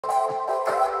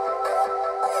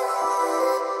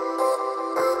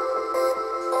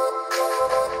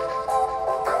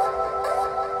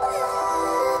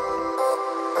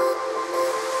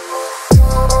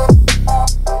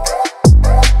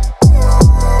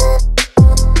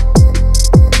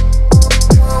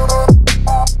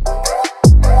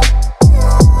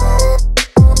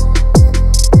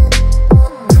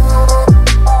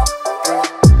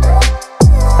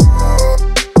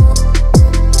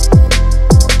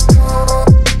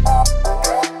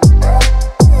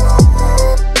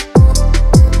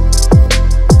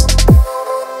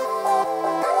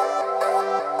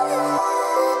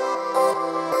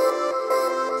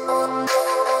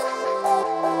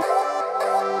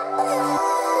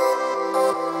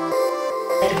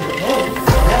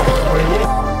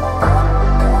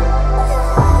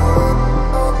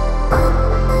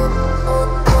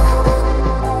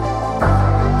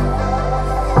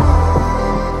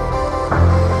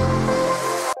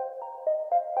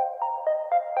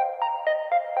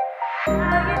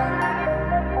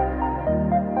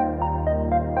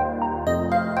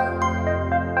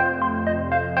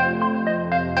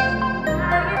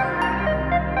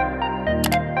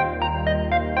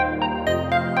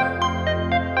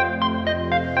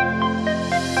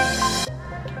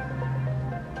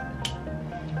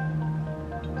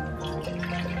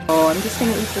I'm just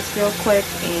gonna eat this real quick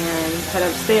and head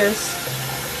upstairs.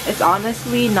 It's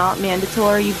honestly not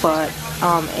mandatory, but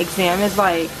exam is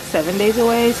like 7 days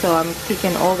away, so I'm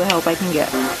taking all the help I can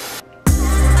get.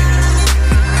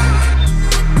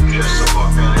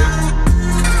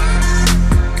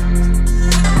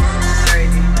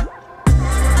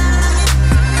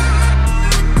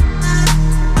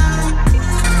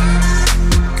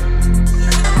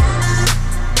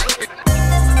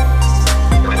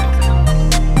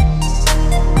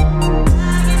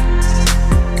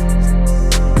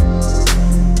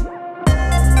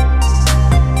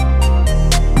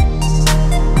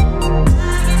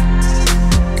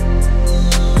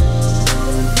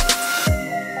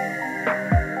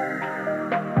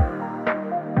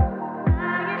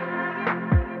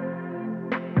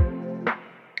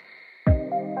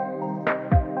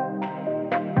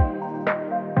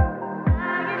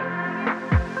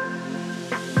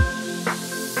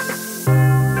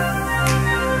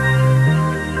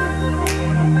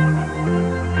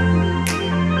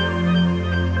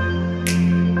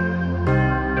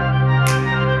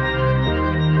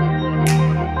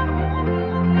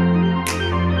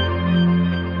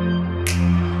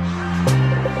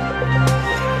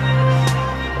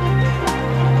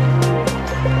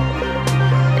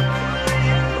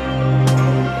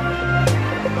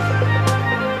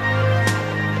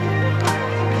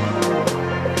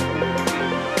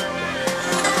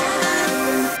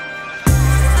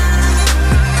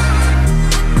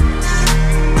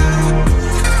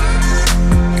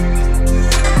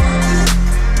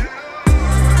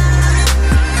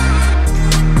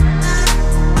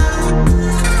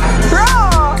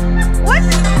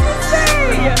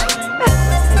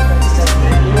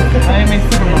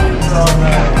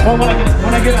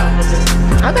 When I get out.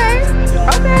 Okay.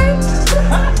 Okay.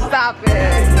 Stop it.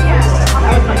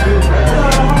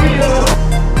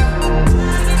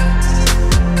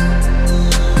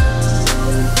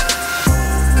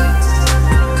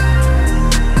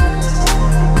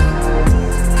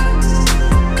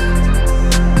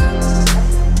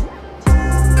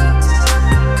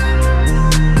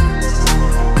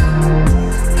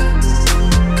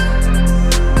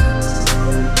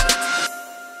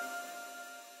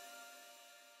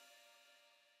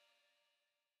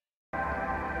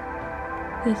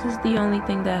 This is the only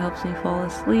thing that helps me fall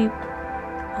asleep.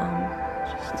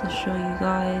 Just to show you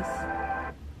guys.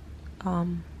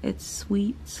 It's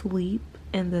Sweet Sleep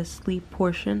in the sleep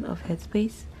portion of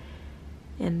Headspace.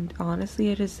 And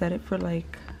honestly, I just set it for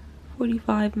like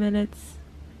 45 minutes.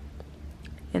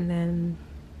 And then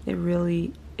it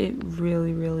really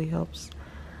helps.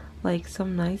 Like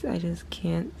some nights I just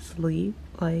can't sleep.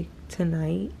 Like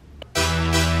tonight.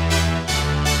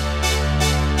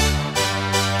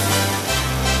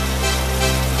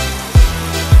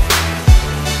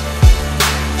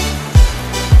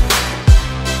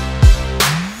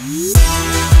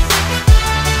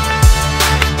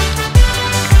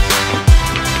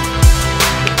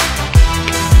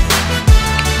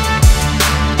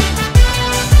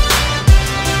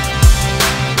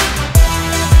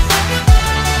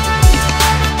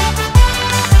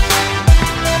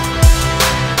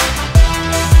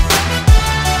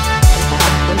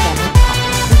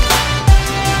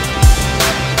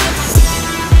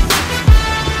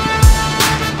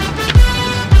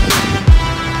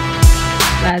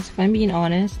 Guys, if I'm being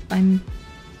honest, I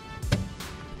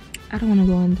don't want to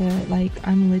go in there. Like,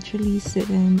 I'm literally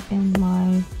sitting in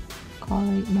my car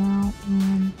right now,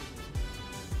 and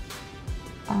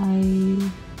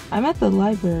I'm at the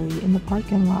library in the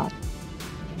parking lot.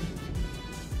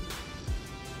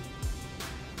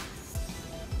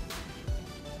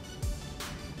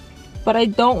 But I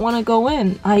don't want to go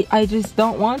in. I just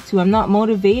don't want to. I'm not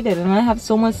motivated, and I have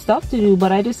so much stuff to do,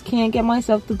 but I just can't get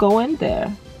myself to go in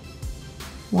there.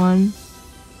 1,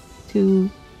 2,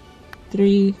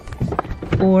 3,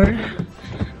 4.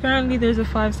 Apparently there's a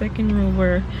 5-second rule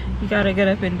where you gotta get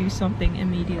up and do something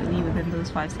immediately within those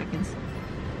 5 seconds,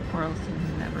 or else you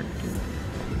never do it.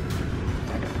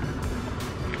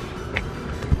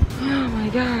 Oh my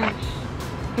gosh.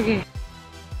 Okay.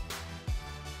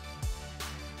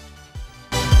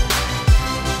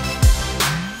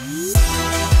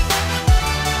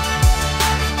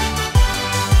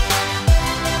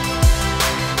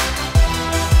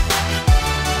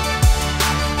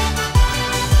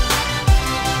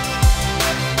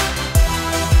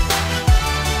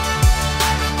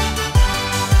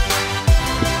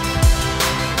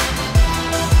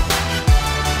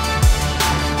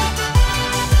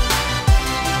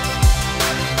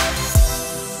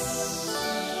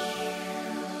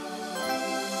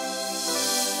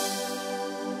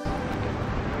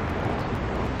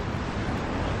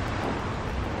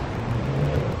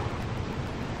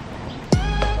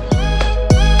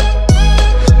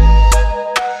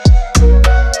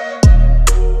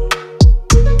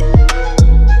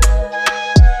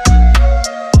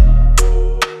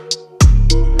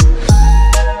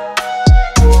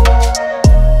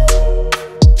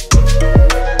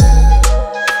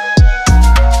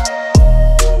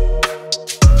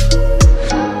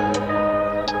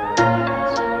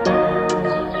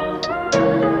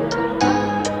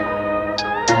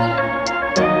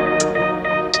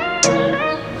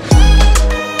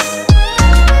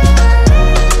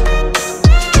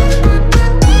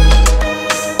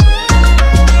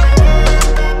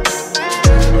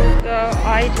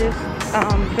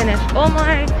 finished all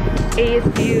my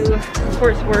ASU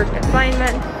coursework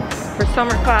assignments for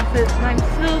summer classes, and I'm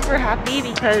super happy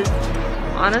because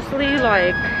honestly,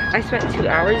 like, I spent 2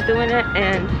 hours doing it,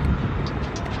 and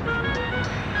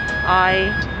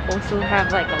I also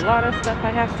have like a lot of stuff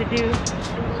I have to do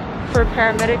for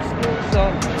paramedic school, so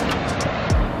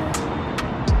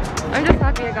I'm just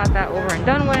happy I got that over and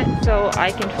done with so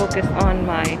I can focus on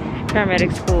my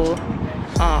paramedic school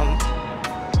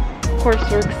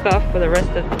coursework stuff for the rest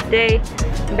of the day.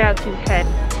 I'm about to head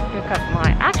pick up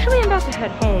my, actually I'm about to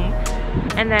head home,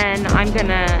 and then I'm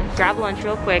gonna grab lunch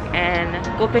real quick and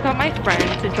go pick up my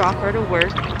friend to drop her to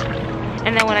work.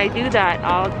 And then when I do that,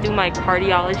 I'll do my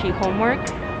cardiology homework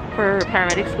for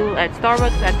paramedic school at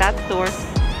Starbucks at that store,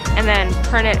 and then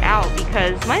print it out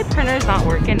because my printer is not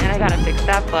working and I gotta fix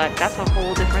that, but that's a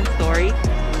whole different story.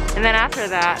 And then after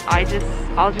that,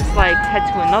 I'll just like head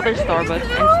to another Starbucks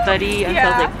and study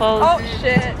until they close. Oh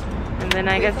shit. And then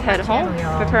I guess head home,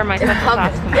 prepare myself for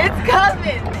class tomorrow. It's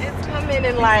coming. It's coming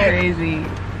in like Crazy.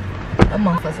 a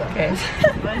month or so. Okay.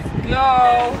 Let's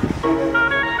go.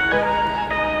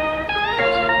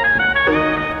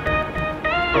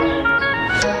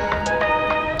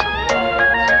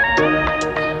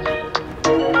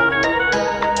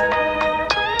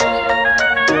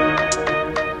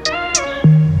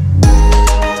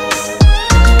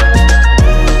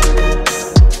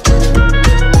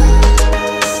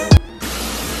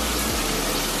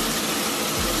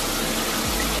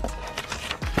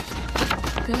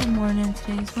 Good morning,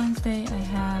 today's Wednesday. I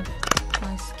have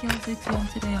my skills exam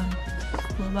today on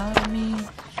phlebotomy.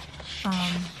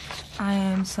 I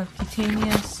am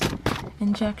subcutaneous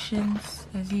injections,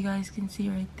 as you guys can see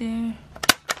right there.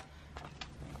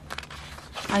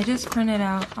 I just printed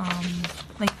out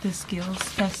like the skills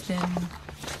testing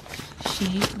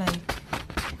sheet. Like,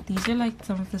 these are like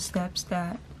some of the steps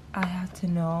that I have to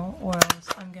know or else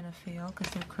I'm gonna fail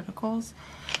because they're criticals.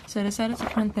 So I decided to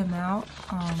print them out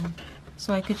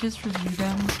so I could just review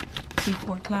them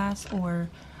before class or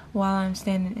while I'm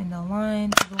standing in the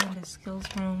line to go in the skills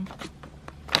room.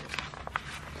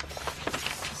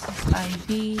 This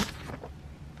is IV.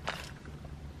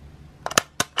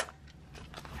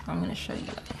 I'm gonna show you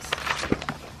guys.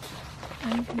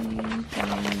 IV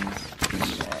is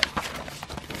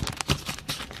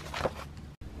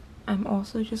I'm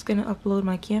also just gonna upload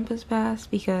my campus pass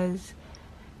because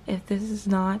if this is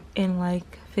not in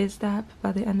like FizzDap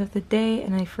by the end of the day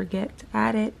and I forget to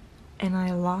add it and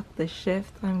I lock the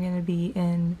shift, I'm gonna be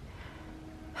in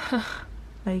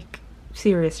like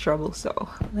serious trouble. So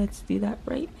let's do that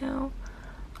right now.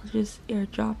 I'll just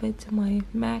airdrop it to my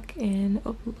Mac and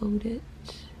upload it.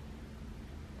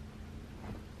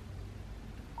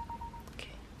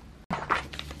 Okay.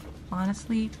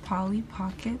 Honestly, Polly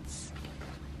Pockets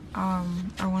are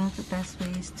one of the best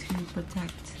ways to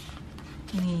protect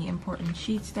any important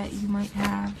sheets that you might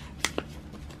have.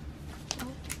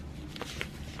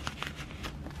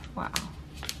 Wow.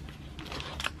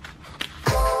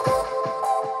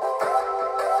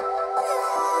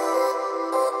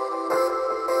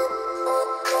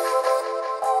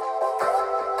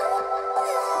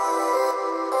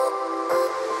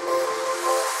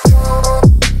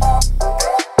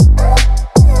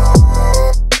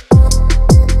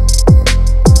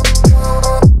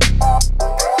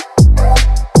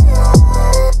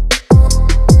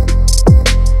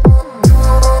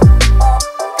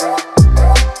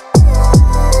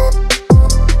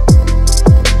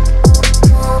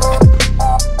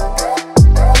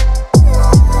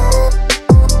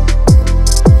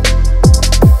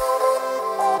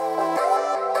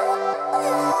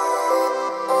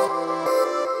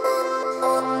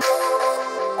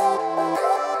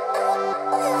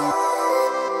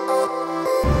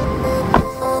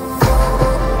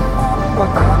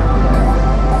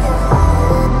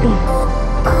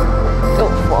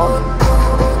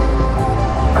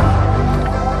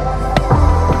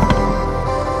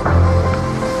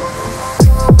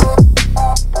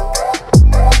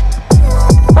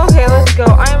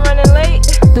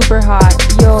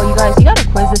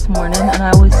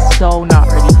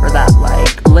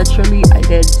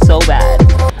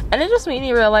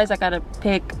 Realize I gotta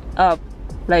pick up,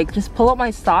 like, just pull up my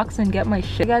socks and get my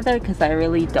shit together because I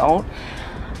really don't.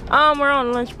 We're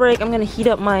on lunch break. I'm gonna heat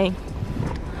up my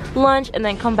lunch and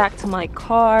then come back to my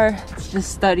car to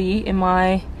just study in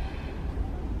my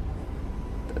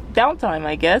downtime,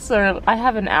 I guess. Or I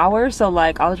have an hour, so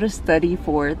like I'll just study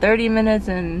for 30 minutes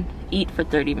and eat for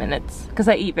 30 minutes because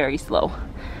I eat very slow.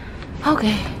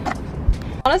 Okay.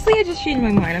 Honestly, I just changed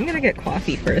my mind. I'm gonna get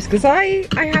coffee first because I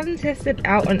haven't tested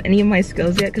out on any of my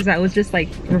skills yet because I was just like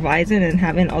revising and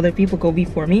having other people go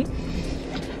before me.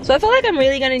 So I feel like I'm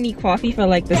really gonna need coffee for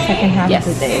like the second half of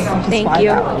the day, which is Thank 5 you.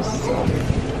 hours. So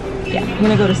yeah, I'm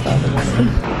gonna go to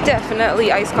Starbucks.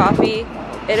 Definitely iced coffee.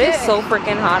 It is so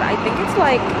freaking hot. I think it's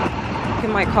like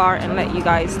in my car and let you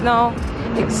guys know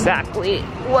exactly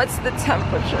what's the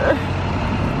temperature.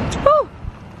 Whew.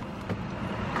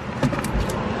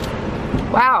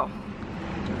 Wow.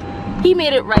 He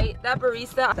made it right, that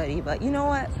barista. But you know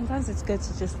what? Sometimes it's good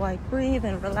to just like breathe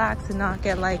and relax and not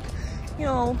get like, you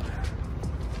know,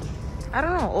 I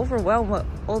don't know, overwhelmed with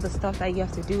all the stuff that you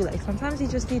have to do. Like sometimes you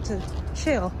just need to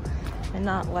chill and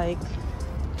not like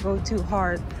go too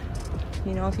hard.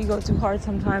 You know, if you go too hard,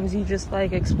 sometimes you just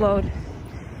like explode,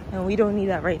 and we don't need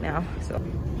that right now. So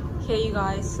okay, you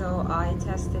guys, so I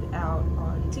tested out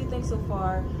on 2 things so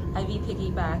far: IV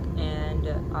piggyback, and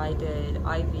I did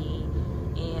IV,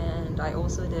 and I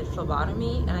also did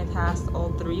phlebotomy, and I passed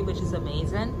all 3, which is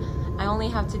amazing. I only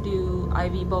have to do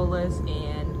IV bolus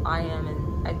and IM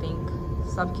and I think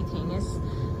subcutaneous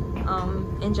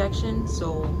injection,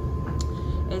 so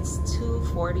it's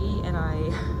 2:40, and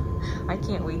I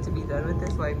can't wait to be done with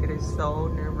this. Like, it is so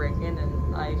nerve-wracking,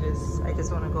 and I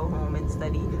just want to go home and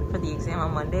study for the exam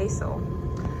on Monday. So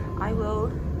I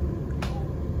will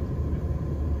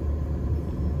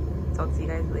talk to you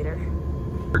guys later.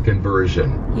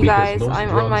 Conversion. You guys, I'm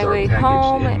on my way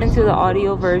home into the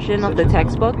audio version of the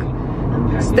textbook.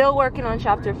 Still working on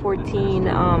chapter 14,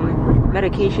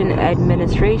 medication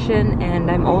administration, and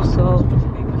I'm also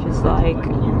just like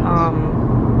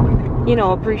you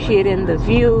know, appreciating the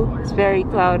view. It's very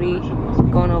cloudy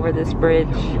going over this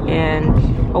bridge, and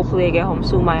hopefully I get home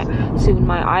soon.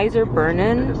 My eyes are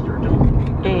burning,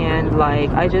 and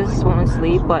like I just want to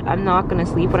sleep, but I'm not gonna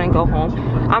sleep when I go home.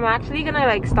 I'm actually gonna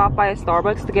like stop by a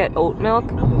Starbucks to get oat milk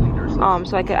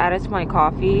so I could add it to my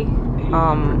coffee.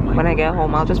 When I get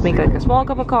home, I'll just make like a small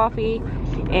cup of coffee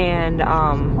and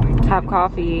have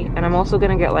coffee. And I'm also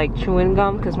gonna get like chewing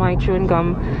gum, because my chewing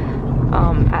gum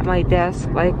at my desk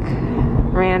like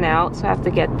ran out, so I have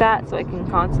to get that so I can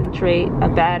concentrate. A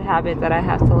bad habit that I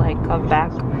have to like cut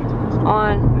back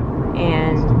on.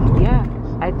 And yeah,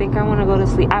 I think I want to go to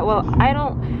sleep.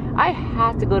 I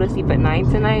have to go to sleep at 9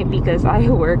 tonight because I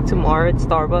work tomorrow at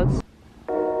Starbucks.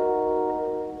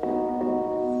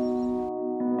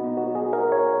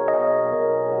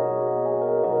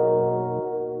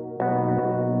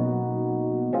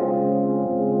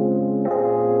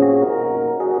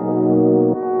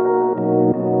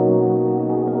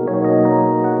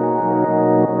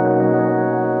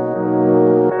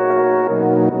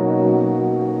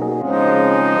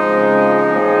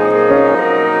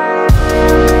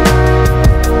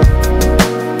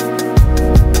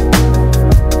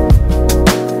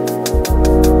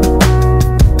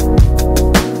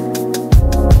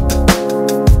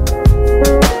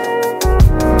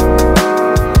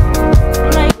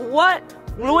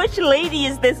 Which lady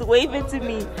is this waving to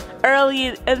me early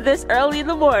in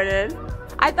the morning?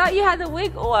 I thought you had the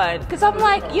wig on, because I'm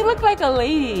like, you look like a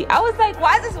lady. I was like,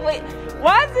 why is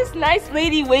this nice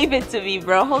lady waving to me,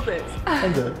 bro? Hold this.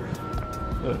 I'm dead.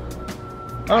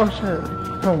 Oh shit.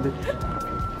 Come on, bitch.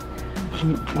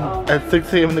 At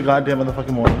 6 a.m. in the goddamn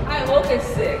motherfucking morning. I woke at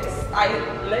 6.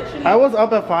 I was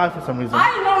up at 5 for some reason.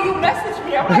 I know, you messaged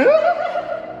me. I'm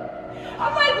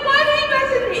like, why did you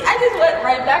message me? I just went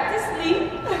right back to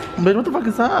sleep. Bitch, what the fuck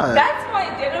is that? That's my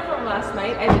dinner from last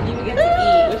night. I didn't even get to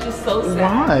eat, which is so sad.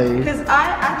 Why? Because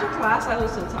after class, I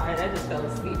was so tired. I just fell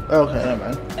asleep. Okay, never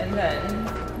mind. And then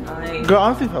Girl, I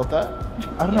honestly felt that.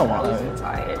 I don't know why. I was so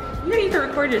tired. You didn't even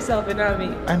record yourself and not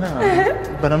me. I know,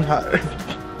 but I'm tired.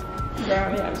 Yeah,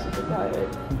 I'm super tired.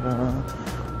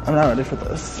 I'm not ready for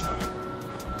this.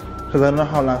 Because I don't know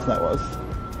how last night was.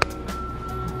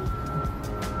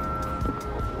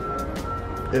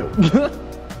 Ew.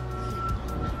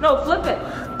 No, flip it.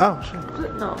 Oh, shit.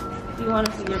 No, if you want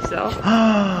to see yourself.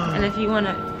 And if you want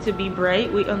it to be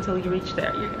bright, wait until you reach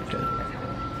there. You're gonna see.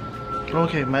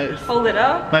 Okay, hold it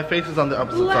up. My face is on the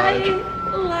opposite side.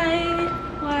 Light.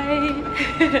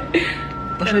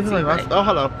 What should I do like last? Oh,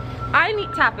 hello. I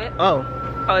need tap it. Oh,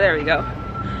 there we go.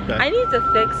 okay. I need to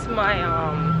fix my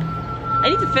I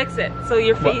need to fix it so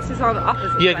your face is on the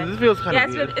opposite side. Yeah, because this feels kind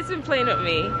of weird. It's been playing with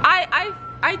me.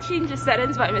 I changed the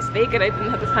settings by mistake and I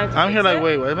didn't have the time to I'm here like, it.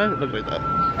 wait, why am I looking like that?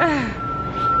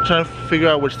 I'm trying to figure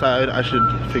out which side I should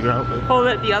figure out with. Hold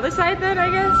it the other side then, I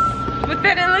guess. But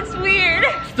then it looks weird.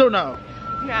 Still no.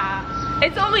 Nah.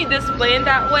 It's only displaying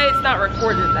that way, it's not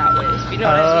recorded that way. You know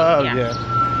what I mean? Yeah.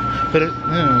 But it,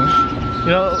 you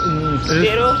know,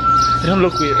 it don't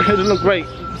look weird. It doesn't look right.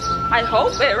 I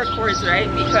hope it records right,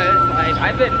 because like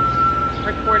I've been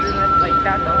recording it like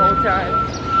that the whole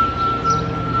time.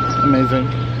 Amazing. A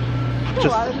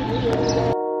lot of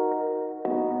videos.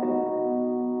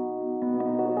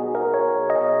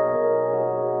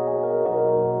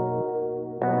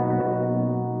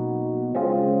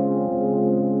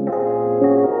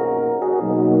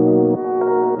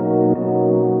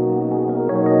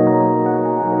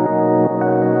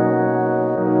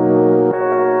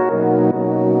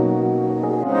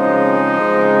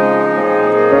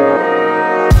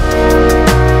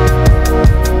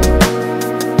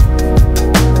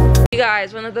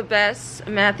 guys, one of the best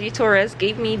Matthew Torres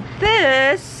gave me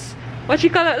this. What you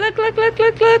call it? Look, look, look,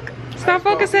 look, look. Stop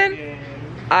focusing.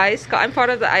 I'm part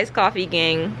of the iced coffee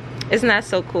gang. Isn't that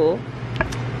so cool?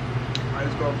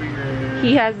 Iced coffee gang.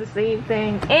 He has the same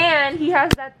thing. And he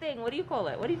has that thing. What do you call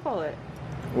it? What do you call it?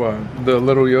 What? The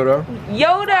little Yoda?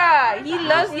 Yoda! He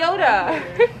loves Yoda.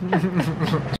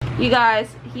 You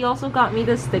guys, he also got me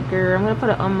this sticker. I'm gonna put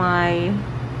it on my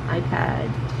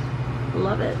iPad.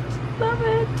 Love it. Love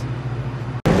it.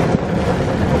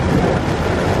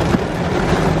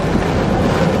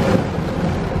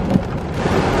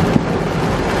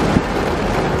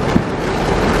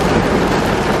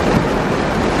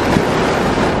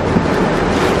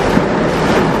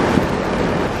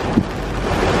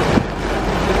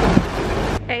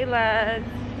 Hey lads,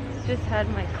 just had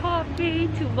my coffee,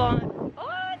 2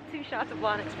 shots of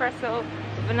blonde espresso,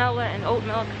 vanilla and oat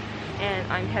milk,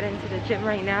 and I'm heading to the gym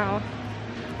right now.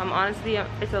 Honestly,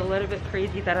 it's a little bit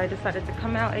crazy that I decided to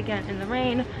come out again in the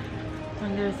rain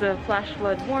when there's a flash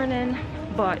flood warning,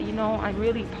 but you know, I'm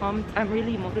really pumped, I'm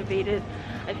really motivated,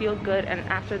 I feel good, and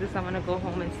after this I'm gonna go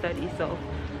home and study. So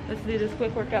let's do this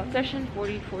quick workout session,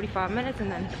 40-45 minutes,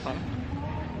 and then head home.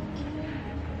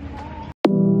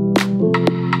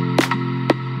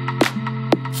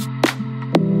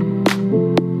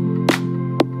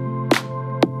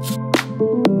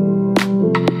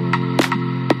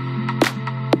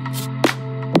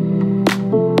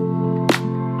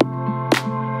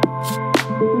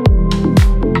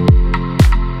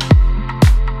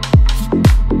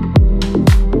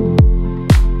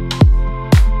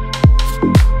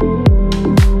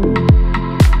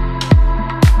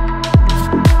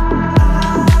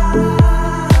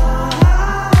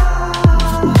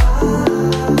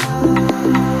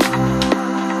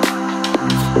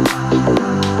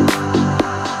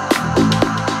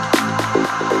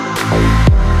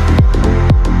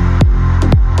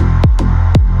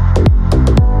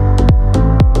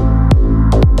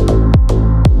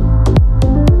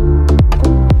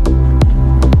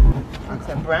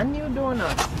 Brand new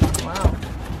donuts. Wow.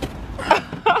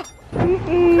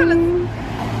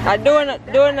 A donut.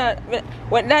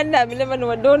 What that I never know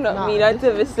what donut mean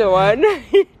until this one.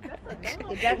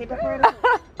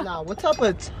 Nah, what's up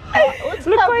with?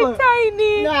 Look quite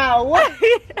tiny. Nah, what?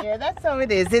 Yeah, that's how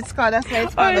it is. It's called, that's why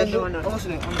it's called a donut. I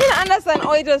don't understand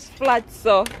how it just flat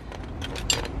so. And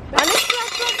it's flat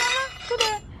so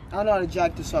today. I don't know how to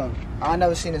jack this up. I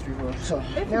never seen this before. So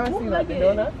Never seen like a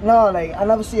donut? no, like I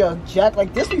never see a jack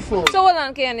like this before. So hold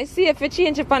on, can you see if it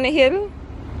change up on the hill?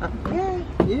 Yeah.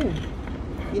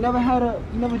 You never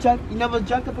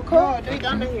jacked up a car? No, they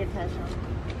down here, Tasha.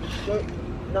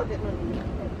 No,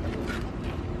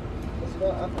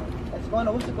 let's go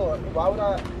on, what's it called? Why would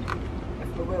I,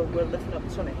 if we're lifting up,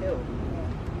 it's on a hill.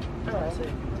 Alright, so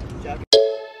jack.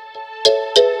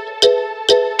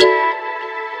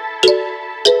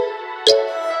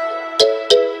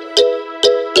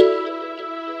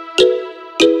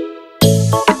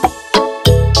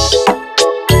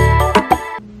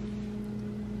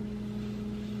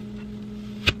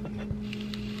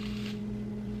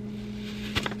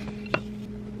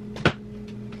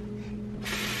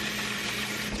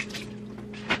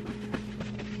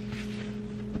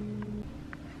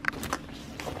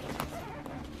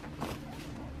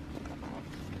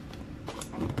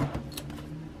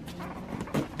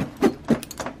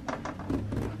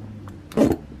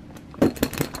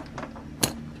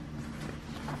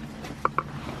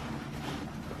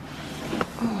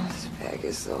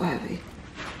 It's so heavy.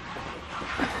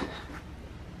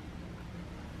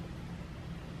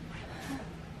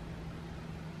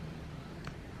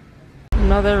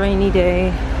 Another rainy day.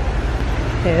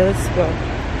 Okay, let's go.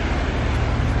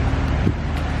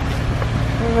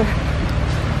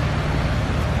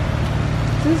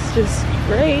 This is just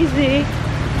crazy.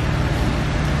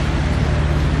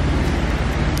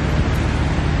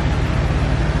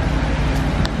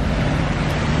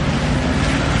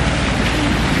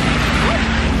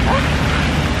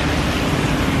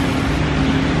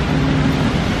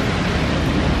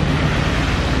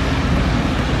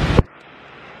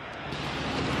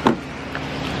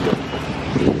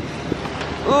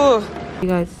 You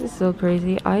guys, this is so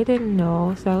crazy. I didn't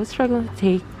know, so I was struggling to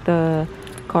take the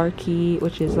car key,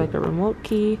 which is like a remote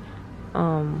key,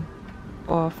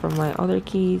 off from my other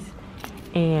keys,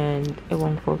 and it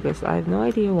won't focus. I have no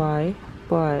idea why,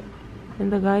 but then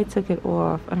the guy took it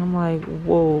off, and I'm like,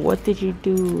 whoa, what did you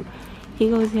do? He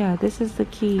goes, yeah, this is the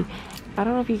key. I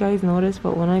don't know if you guys noticed,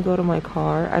 but when I go to my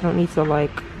car, I don't need to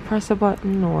like press a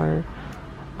button or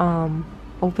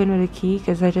open with a key,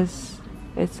 because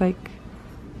it's like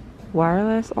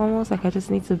wireless almost. Like I just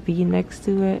need to be next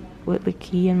to it with the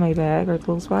key in my bag or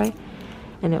close by,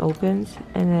 and it opens.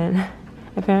 And then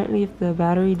apparently if the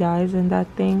battery dies in that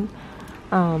thing,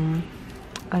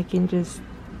 I can just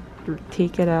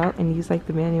take it out and use like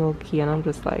the manual key. And I'm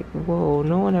just like, whoa,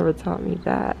 no one ever taught me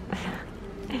that.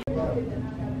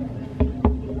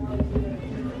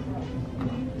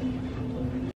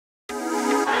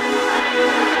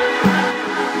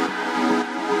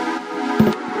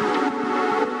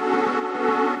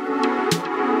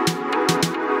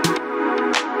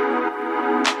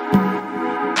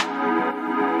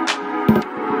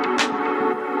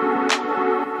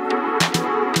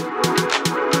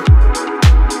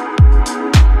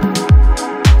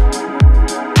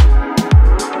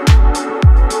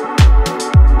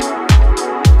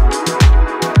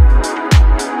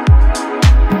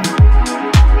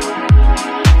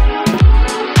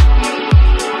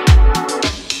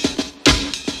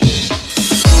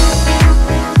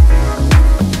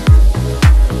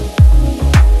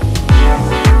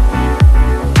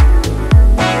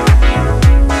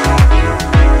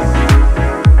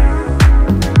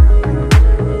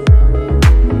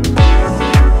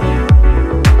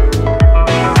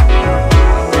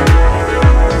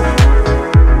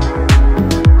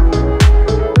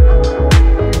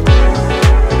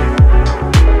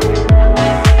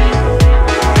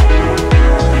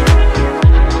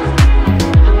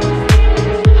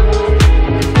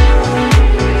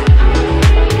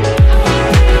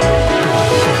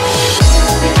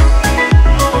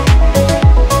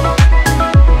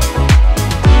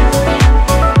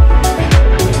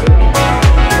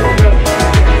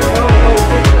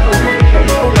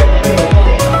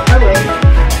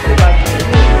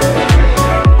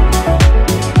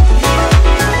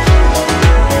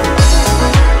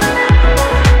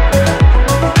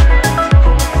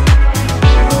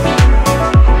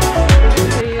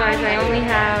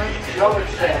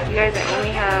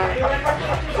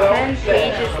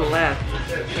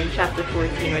 Chapter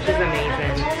 14, which is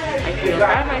amazing. I feel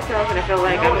proud of myself, and I feel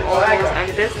like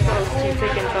I'm this close to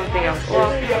taking something else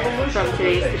off from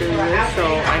today's to-do list, so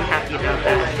I'm happy about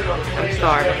that. I'm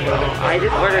starving though. I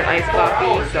just ordered iced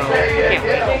coffee, so can't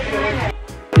wait.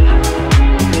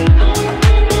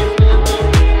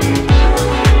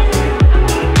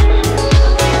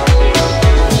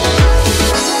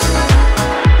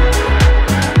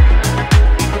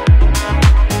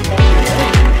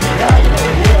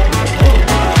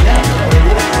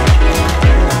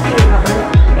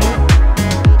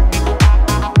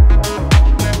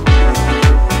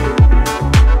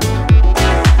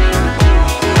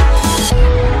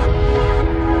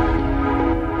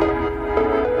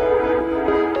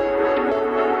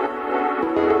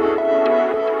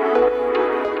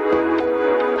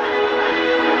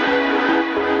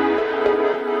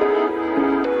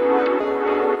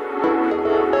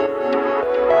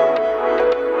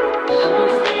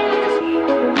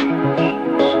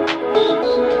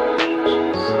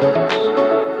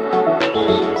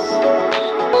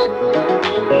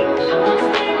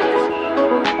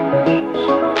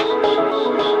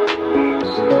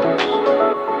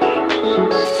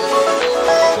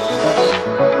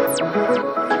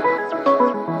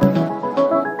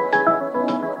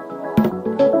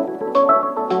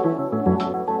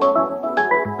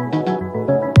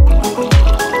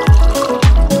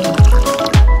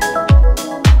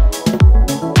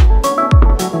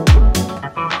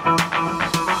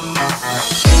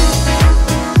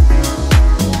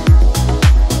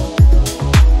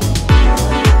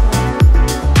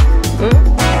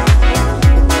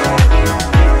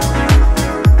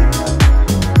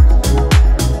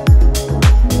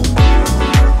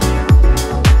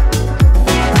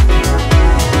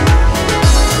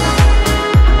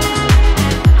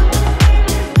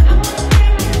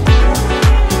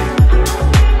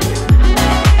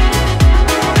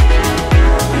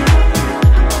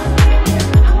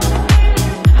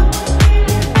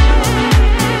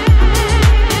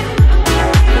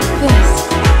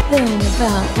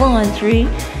 Laundry.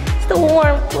 It's the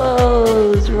warm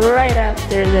clothes right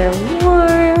after they're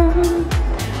warm,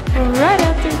 right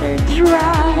after they're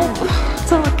dry.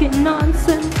 Talking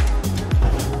nonsense.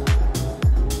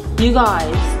 You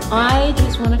guys, I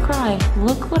just want to cry.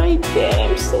 Look what I did.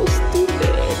 I'm so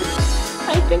stupid.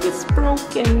 I think it's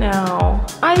broken now.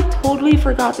 I totally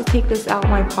forgot to take this out of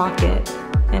my pocket.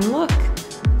 And look,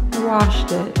 I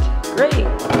washed it. Great.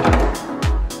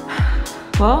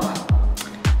 Well,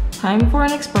 time for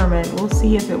an experiment. We'll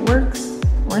see if it works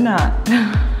or not.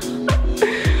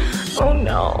 Oh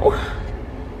no.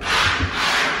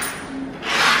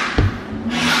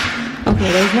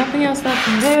 Okay, there's nothing else left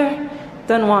in there.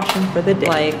 Done washing for the day.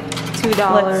 Like $2.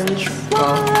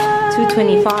 Well,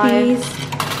 $2.25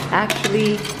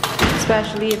 actually,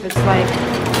 especially if it's like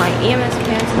my EMS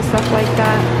pants and stuff like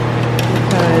that,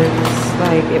 because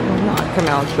like it will not come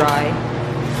out dry.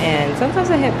 And sometimes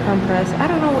I hit compress. I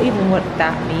don't know even what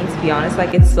that means, to be honest.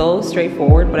 Like, it's so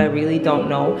straightforward, but I really don't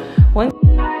know.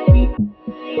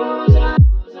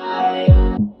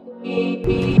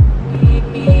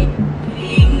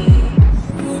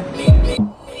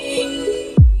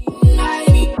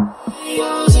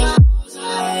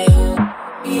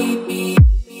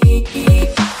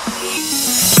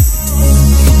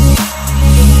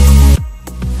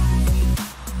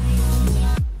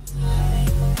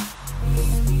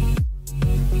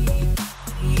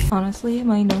 Honestly,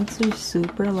 my notes are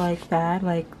super like bad.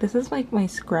 Like, this is like my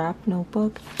scrap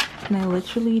notebook, and I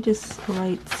literally just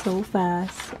write so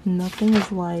fast. Nothing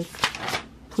is like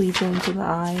pleasing to the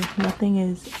eye. Nothing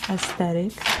is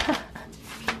aesthetic.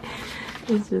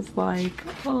 It's just like,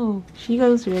 oh, she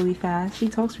goes really fast. She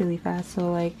talks really fast. So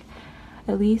like,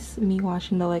 at least me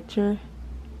watching the lecture,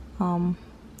 you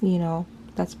know,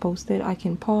 that's posted, I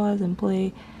can pause and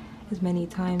play as many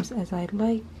times as I'd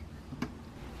like.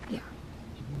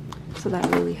 So that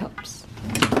really helps.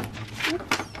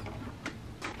 Oops.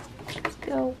 Let's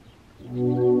go.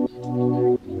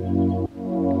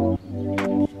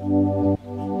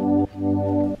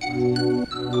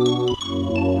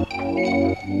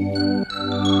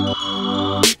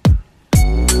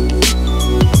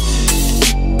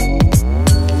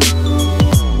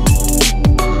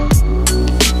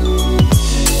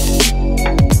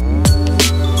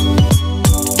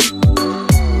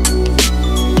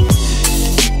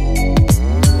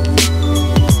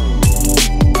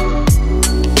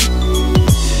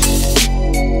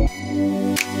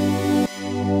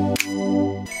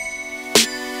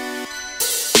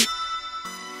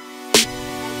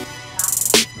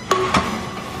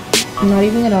 I'm not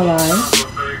even gonna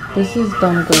lie, this is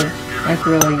done good, like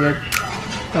really good.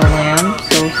 The lamb,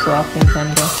 so soft and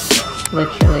tender,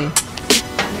 literally.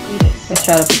 Let's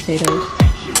try the potatoes.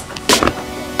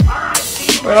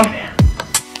 Bro.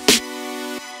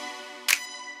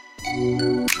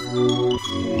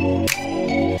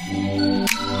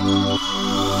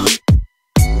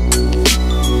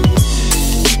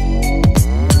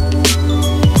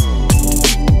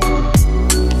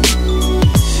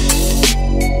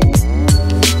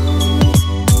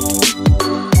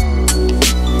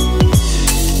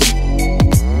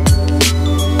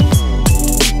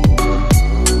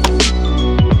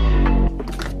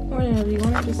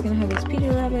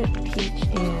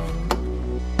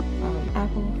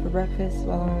 Breakfast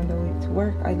while I'm on the way to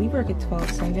work. I leave work at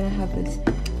 12, so I'm gonna have this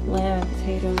lamb and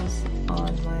potatoes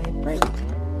on my break.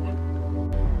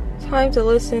 Time to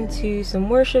listen to some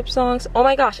worship songs. Oh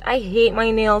my gosh, I hate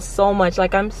my nails so much.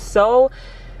 Like,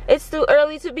 it's too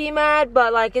early to be mad,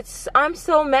 but like I'm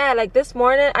so mad. Like, this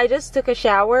morning I just took a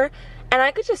shower and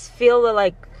I could just feel the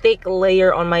like thick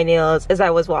layer on my nails as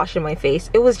I was washing my face.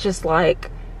 It was just like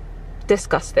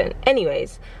disgusting.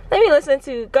 Anyways, let me listen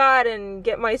to God and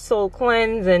get my soul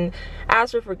cleansed and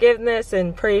ask for forgiveness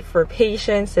and pray for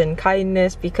patience and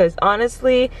kindness, because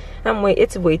honestly,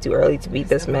 it's way too early to be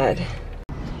this mad.